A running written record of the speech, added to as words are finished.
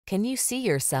Can you see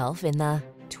yourself in the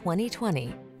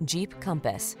 2020 Jeep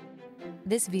Compass?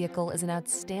 This vehicle is an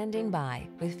outstanding buy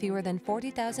with fewer than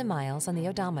 40,000 miles on the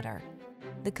odometer.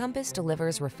 The Compass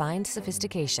delivers refined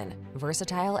sophistication,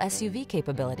 versatile SUV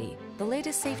capability, the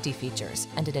latest safety features,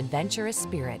 and an adventurous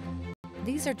spirit.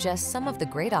 These are just some of the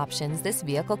great options this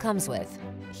vehicle comes with: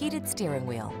 heated steering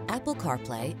wheel, Apple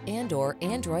CarPlay and/or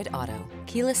Android Auto,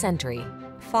 keyless entry,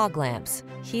 fog lamps,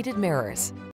 heated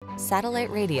mirrors, satellite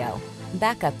radio,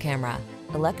 backup camera,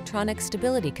 electronic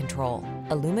stability control,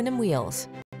 aluminum wheels,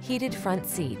 heated front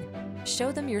seat.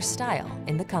 Show them your style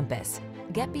in the Compass.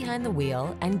 Get behind the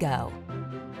wheel and go.